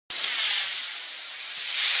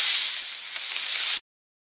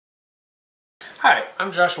Hi,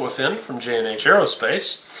 I'm Joshua Finn from J&H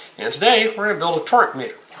Aerospace, and today we're going to build a torque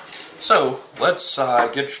meter. So let's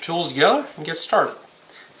get your tools together and get started.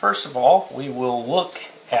 First of all, we will look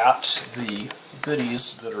at the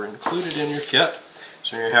goodies that are included in your kit.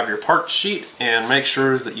 So you're going to have your parts sheet, and make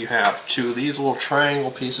sure that you have two of these little triangle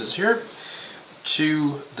pieces here,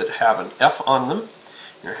 two that have an F on them.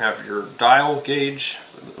 You're going to have your dial gauge,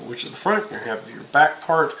 which is the front. You're going to have your back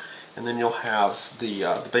part, and then you'll have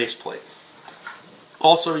the base plate.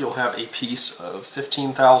 Also, you'll have a piece of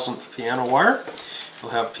 15,000th piano wire. You'll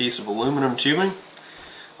have a piece of aluminum tubing.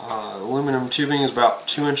 Aluminum tubing is about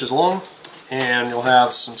 2 inches long, and you'll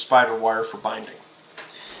have some spider wire for binding.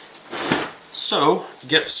 So, to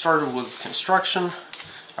get started with construction,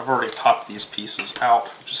 I've already popped these pieces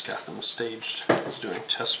out. Just got them staged. I was doing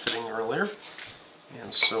test fitting earlier.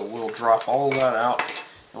 And so we'll drop all of that out,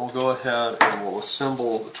 and we'll go ahead and we'll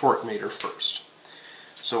assemble the torque meter first.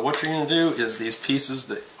 So what you're going to do is these pieces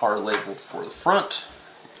that are labeled for the front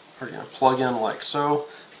are going to plug in like so.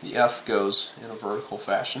 The F goes in a vertical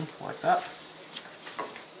fashion like that.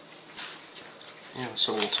 And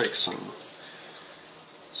so we'll take some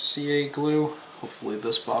CA glue. Hopefully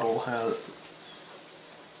this bottle has...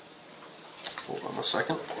 Hold on a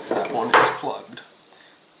second. That one is plugged.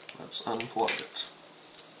 Let's unplug it.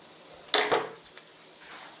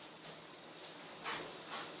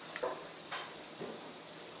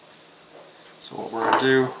 So what we're going to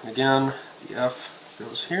do, again, the F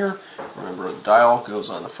goes here. Remember, the dial goes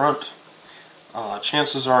on the front.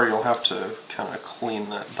 Chances are you'll have to kind of clean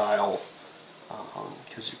that dial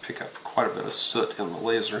because you pick up quite a bit of soot in the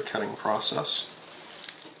laser cutting process.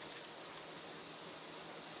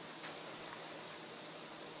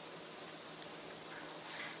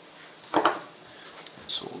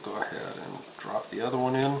 So we'll go ahead and drop the other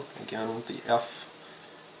one in. Again, the F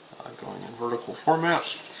going in vertical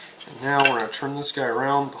format. And now we're going to turn this guy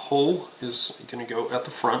around. The hole is going to go at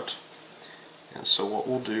the front. And so what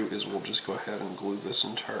we'll do is we'll just go ahead and glue this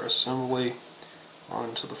entire assembly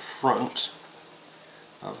onto the front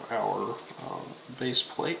of our base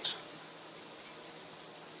plate.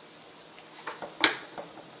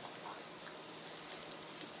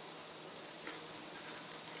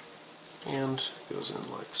 And it goes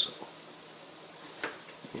in like so.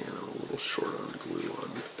 And I'm a little short on glue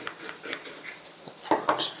on that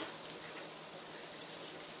part.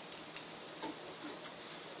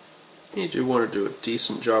 You do want to do a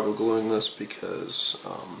decent job of gluing this because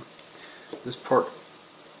this part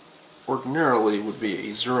ordinarily would be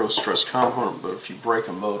a zero stress component, but if you break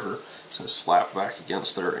a motor, it's going to slap back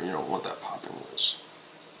against there and you don't want that popping loose.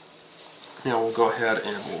 Now we'll go ahead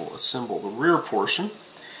and we'll assemble the rear portion.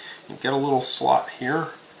 You get a little slot here.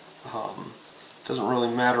 Doesn't really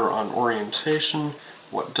matter on orientation.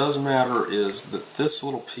 What does matter is that this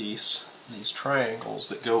little piece, these triangles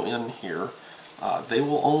that go in here, they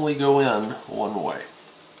will only go in one way.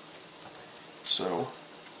 So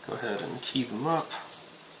go ahead and key them up.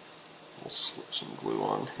 We'll slip some glue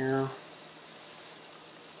on here.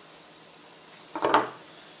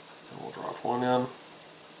 And we'll drop one in.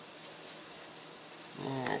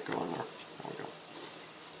 And go in there. There we go.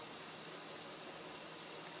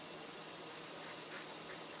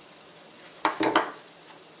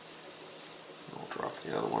 And we'll drop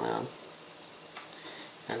the other one in.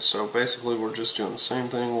 And so basically we're just doing the same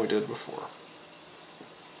thing we did before.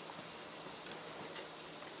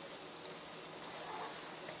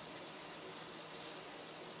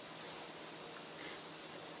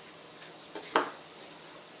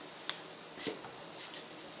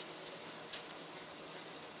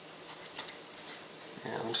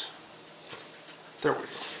 And there we go,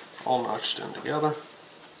 all notched in together.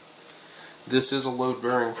 This is a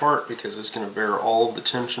load-bearing part because it's going to bear all of the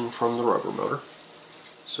tension from the rubber motor.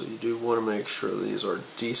 So you do want to make sure these are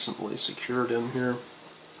decently secured in here.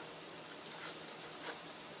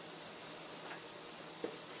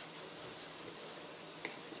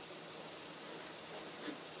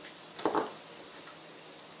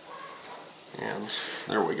 And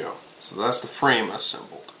there we go. So that's the frame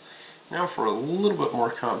assembled. Now for a little bit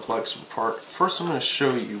more complex of a part, first I'm going to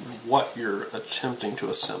show you what you're attempting to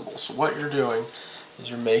assemble. So what you're doing is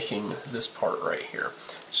you're making this part right here.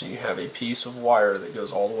 So you have a piece of wire that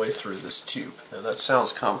goes all the way through this tube. Now that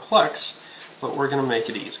sounds complex, but we're going to make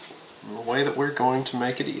it easy. And the way that we're going to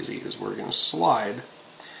make it easy is we're going to slide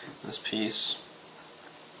this piece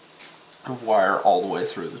of wire all the way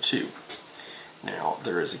through the tube. Now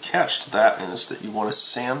there is a catch to that, and it's that you want to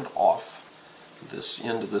sand off this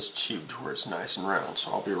end of this tube to where it's nice and round.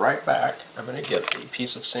 So I'll be right back. I'm going to get a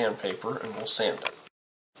piece of sandpaper and we'll sand it.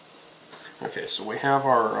 Okay, so we have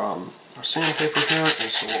our sandpaper here, and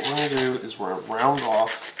so what we're going to do is we're going to round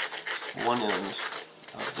off one end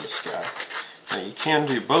of this guy. Now you can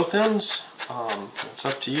do both ends, it's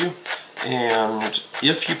up to you, and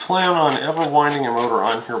if you plan on ever winding a motor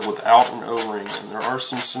on here without an O-ring, and there are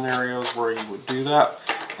some scenarios where you would do that,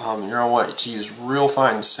 you're going to want to use real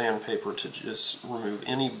fine sandpaper to just remove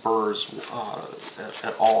any burrs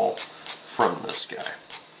at all from this guy.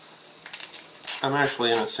 I'm actually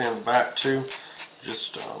going to sand the back too,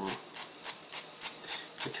 just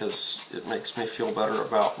because it makes me feel better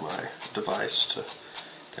about my device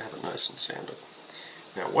to have it nice and sanded.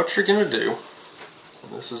 Now what you're going to do,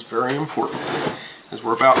 and this is very important, is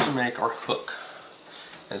we're about to make our hook.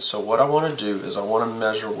 And so what I want to do is I want to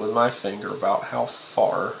measure with my finger about how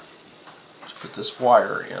far to put this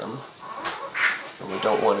wire in, and we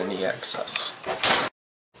don't want any excess.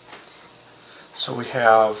 So we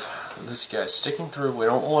have this guy sticking through. We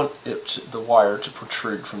don't want the wire to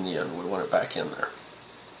protrude from the end. We want it back in there.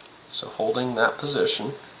 So holding that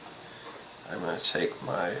position, I'm going to take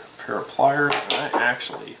my pair of pliers, and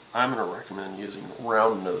I'm going to recommend using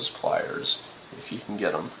round nose pliers if you can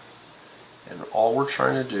get them. And all we're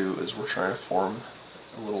trying to do is we're trying to form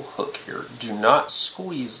a little hook here. Do not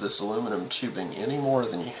squeeze this aluminum tubing any more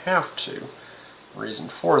than you have to. The reason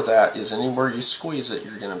for that is anywhere you squeeze it,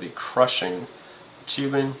 you're going to be crushing the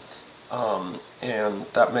tubing, and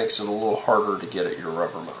that makes it a little harder to get at your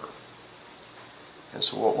rubber motor. And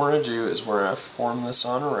so what we're going to do is we're going to form this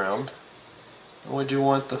on around, and we do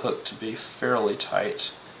want the hook to be fairly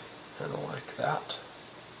tight, kind of like that.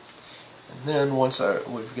 And then once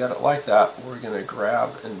we've got it like that, we're going to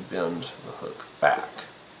grab and bend the hook back.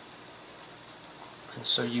 And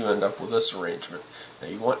so you end up with this arrangement. Now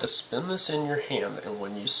you want to spin this in your hand, and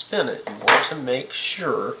when you spin it, you want to make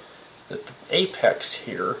sure that the apex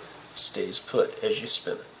here stays put as you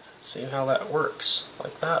spin it. See how that works?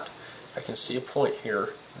 Like that. I can see a point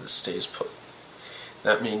here that stays put.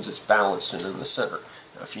 That means it's balanced and in the center.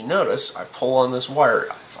 Now if you notice, I pull on this wire.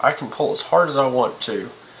 If I can pull as hard as I want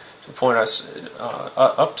to the point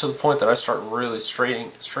up to the point that I start really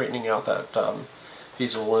straightening out that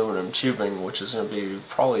piece of aluminum tubing, which is going to be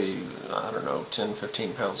probably, I don't know,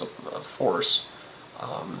 10-15 pounds of force,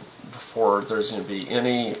 before there's going to be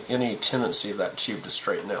any tendency of that tube to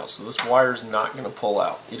straighten out. So this wire is not going to pull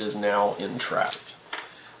out. It is now entrapped.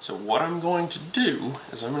 So what I'm going to do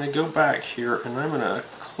is I'm going to go back here and I'm going to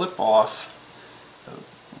clip off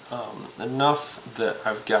enough that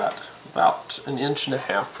I've got about 1.5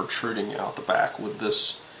 inches protruding out the back, with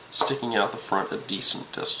this sticking out the front a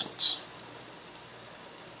decent distance.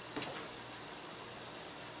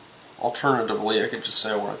 Alternatively, I could just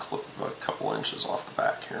say I want to clip a couple inches off the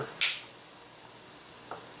back here.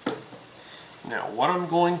 Now what I'm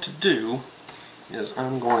going to do is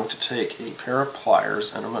I'm going to take a pair of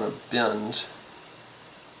pliers and I'm going to bend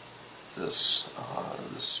this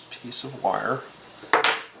piece of wire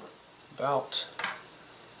about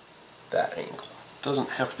that angle. It doesn't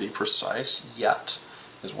have to be precise yet,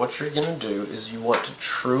 because what you're going to do is you want to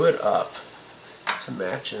true it up to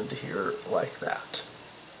match into here like that.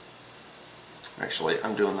 Actually,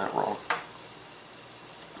 I'm doing that wrong.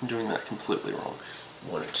 I'm doing that completely wrong.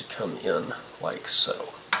 You want it to come in like so.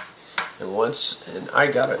 And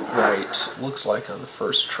I got it right, looks like on the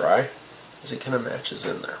first try, is it kind of matches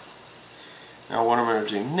in there. Now what I'm going to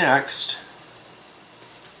do next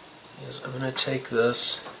is I'm going to take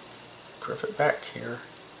this, grip it back here,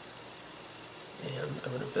 and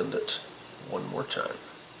I'm going to bend it one more time,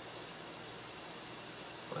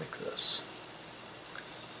 like this.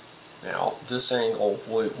 Now this angle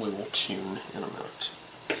we will tune in a minute.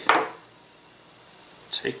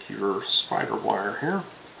 Take your spider wire here,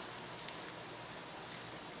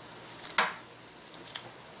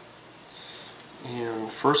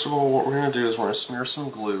 and first of all what we're going to do is we're going to smear some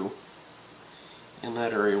glue in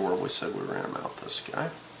that area where we said we were going to mount this guy.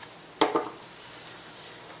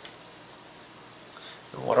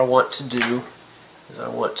 And what I want to do is I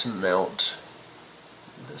want to mount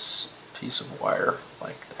this piece of wire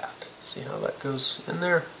like that. See how that goes in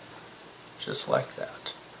there? Just like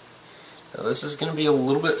that. Now this is going to be a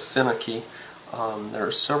little bit finicky. There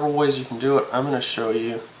are several ways you can do it. I'm going to show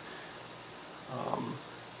you.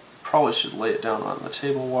 Probably should lay it down on the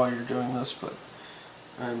table while you're doing this, but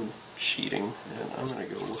I'm cheating and I'm going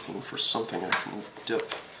to go looking for something I can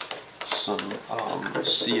dip some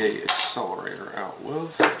CA accelerator out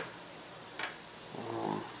with.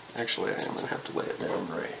 Actually, I am going to have to lay it down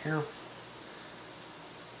right here.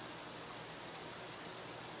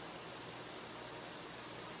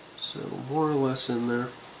 So more or less in there.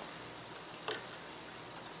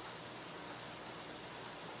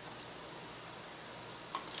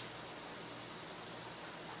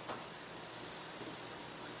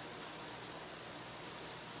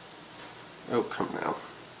 Oh, come now.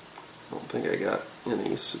 I don't think I got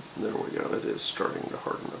any, so there we go. It is starting to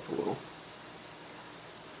harden up a little.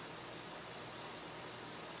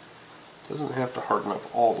 Doesn't have to harden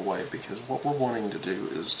up all the way, because what we're wanting to do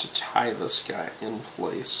is to tie this guy in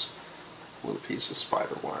place with a piece of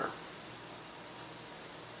spider wire.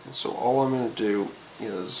 And so all I'm going to do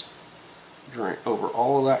is over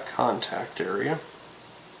all of that contact area.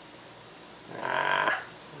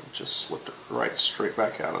 Just slipped it right straight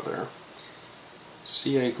back out of there.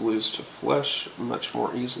 CA glues to flesh much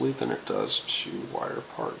more easily than it does to wire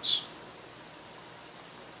parts.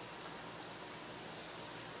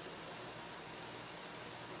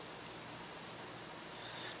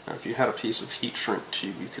 Now, if you had a piece of heat shrink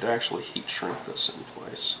tube, you could actually heat shrink this in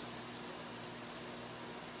place.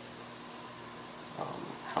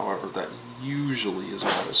 However, that usually is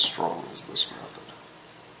not as strong as this method.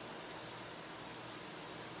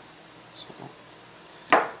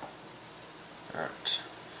 Alright,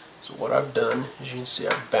 so what I've done, as you can see,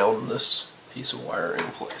 I've bound this piece of wire in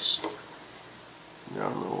place. Now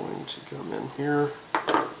I'm going to come in here,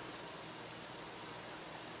 turn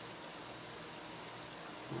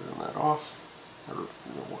that off, or you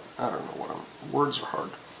know what, I don't know what words are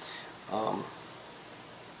hard. So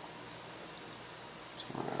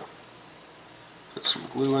I'm going to put some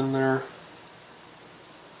glue in there.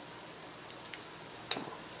 Come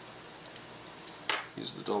on.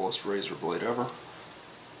 Use the dullest razor blade ever.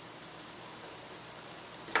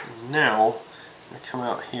 And now I'm going to come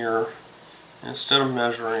out here, and instead of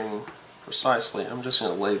measuring precisely, I'm just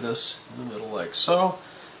going to lay this in the middle like so.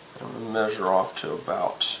 I'm going to measure off to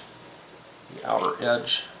about the outer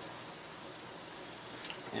edge,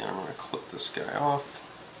 and I'm going to clip this guy off,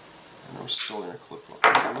 and I'm still going to clip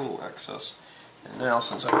a little excess. And now,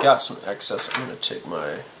 since I've got some excess, I'm going to take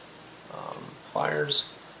my pliers,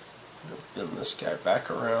 I'm going to bend this guy back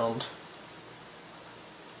around,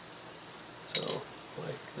 so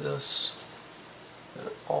like this, then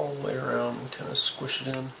all the way around and kind of squish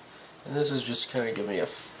it in. And this is just kind of giving me a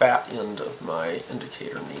fat end of my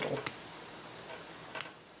indicator needle.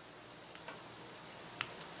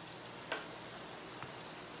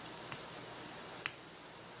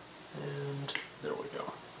 And there we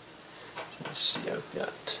go. You can see I've got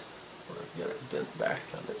it bent back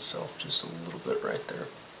on itself just a little bit right there.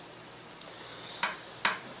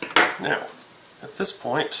 Now, at this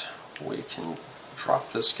point, we can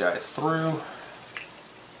drop this guy through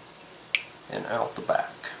and out the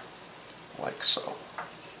back, like so.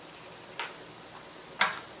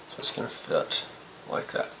 So it's going to fit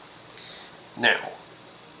like that. Now,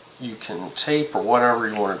 you can tape or whatever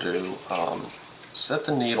you want to do. Set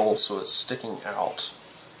the needle so it's sticking out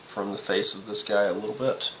from the face of this guy a little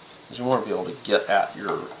bit, because you want to be able to get at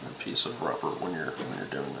your piece of rubber when you're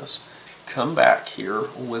doing this. Come back here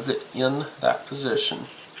with it in that position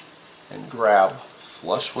and grab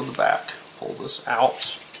flush with the back. Pull this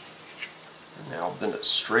out and now bend it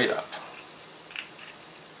straight up.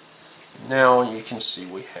 Now you can see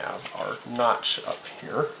we have our notch up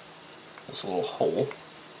here, this little hole.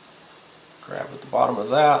 Grab at the bottom of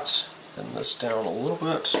that, bend this down a little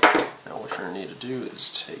bit. Now what you're going to need to do is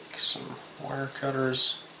take some wire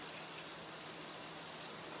cutters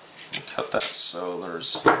and cut that so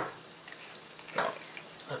there's about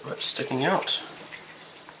that much sticking out.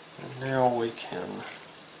 And now we can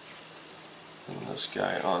bring this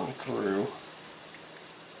guy on through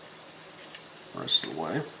the rest of the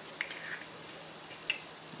way.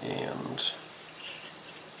 And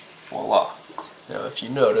voila. Now if you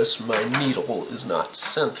notice, my needle is not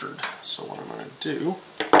centered, so what I'm going to do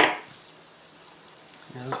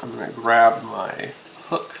is I'm going to grab my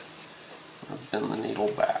hook and bend the needle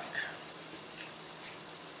back.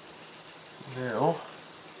 Now,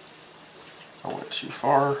 I went too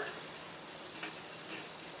far.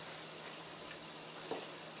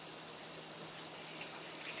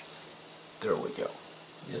 There we go.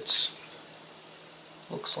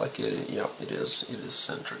 Looks like it, yep, it is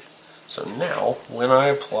centered. So now, when I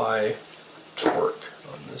apply torque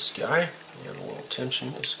on this guy, and a little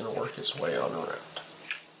tension, it's going to work its way on around.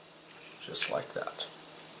 Just like that.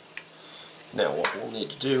 Now what we'll need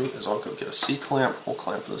to do is I'll go get a C-clamp, we'll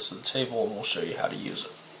clamp this to the table, and we'll show you how to use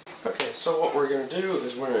it. Okay, so what we're going to do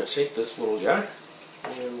is we're going to take this little guy,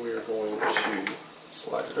 and we're going to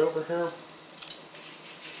slide it over here.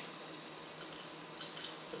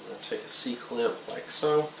 I'm going to take a C-clamp like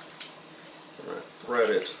so. I'm going to thread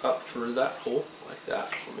it up through that hole, like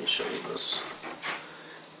that. Let me show you this.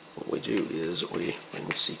 What we do is we bring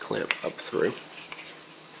the C-clamp up through.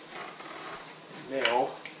 Now,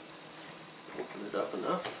 open it up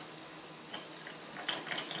enough.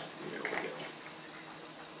 There we go.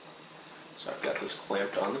 So this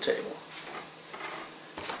clamped on the table.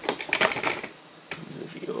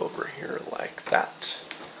 Move you over here like that.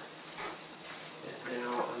 And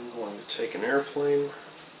now I'm going to take an airplane.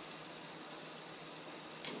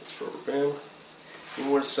 This rubber band. You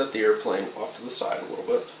want to set the airplane off to the side a little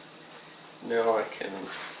bit. Now I can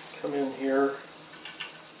come in here,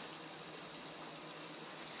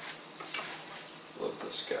 load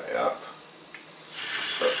this guy up,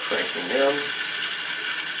 start cranking in,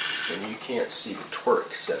 and you can't see the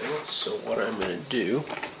torque setting, so what I'm going to do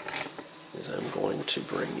is I'm going to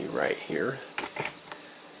bring you right here,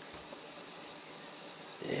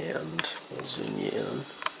 and we'll zoom you in.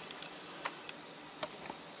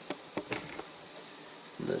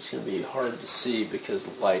 And that's going to be hard to see because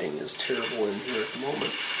the lighting is terrible in here at the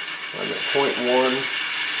moment. I'm at 0.1.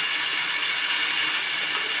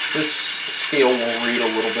 This scale will read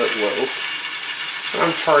a little bit low.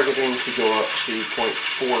 I'm targeting to go up to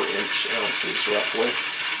 0.4 inch ounces roughly.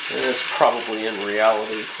 And it's probably in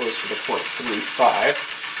reality closer to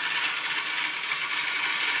 0.35.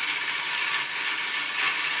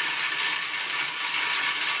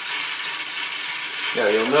 Now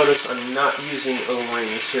you'll notice I'm not using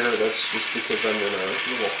O-rings here, that's just because I'm in a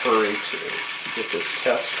little hurry to get this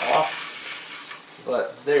test off.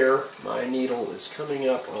 But there, my needle is coming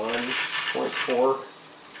up on 0.4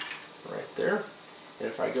 right there. And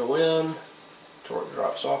if I go in, torque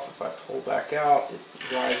drops off. If I pull back out, it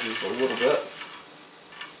rises a little bit.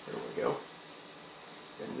 There we go.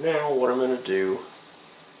 And now what I'm going to do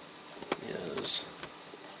is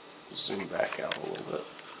zoom back out a little bit.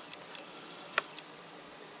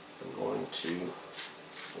 I'm going to,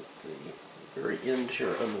 at the very end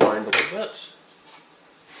here, unwind a little bit.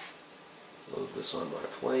 Load this on my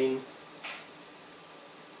plane.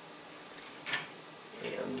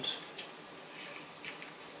 And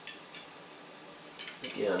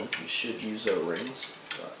again, you should use O-rings,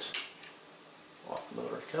 but off the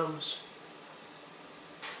motor comes.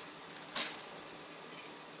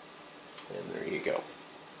 And there you go.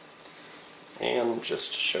 And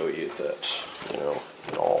just to show you that, you know,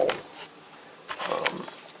 it all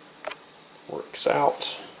works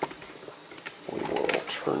out, we will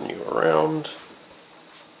turn you around.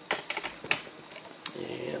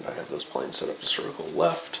 And I have those planes set up to circle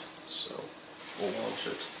left, so we'll launch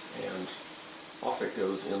it, and off it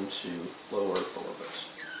goes into low Earth orbit.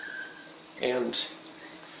 And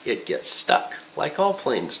it gets stuck, like all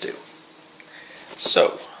planes do.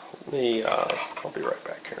 So, I'll be right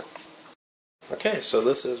back here. Okay, so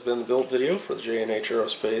this has been the build video for the J&H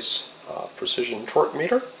Aerospace Precision Torque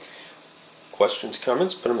Meter. Questions,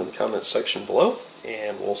 comments, put them in the comments section below,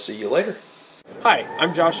 and we'll see you later. Hi,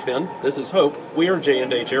 I'm Josh Finn. This is Hope. We are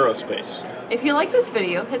J&H Aerospace. If you like this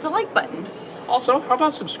video, hit the like button. Also, how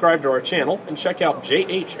about subscribe to our channel and check out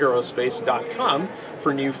jhaerospace.com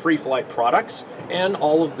for new free flight products and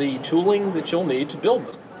all of the tooling that you'll need to build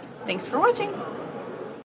them. Thanks for watching.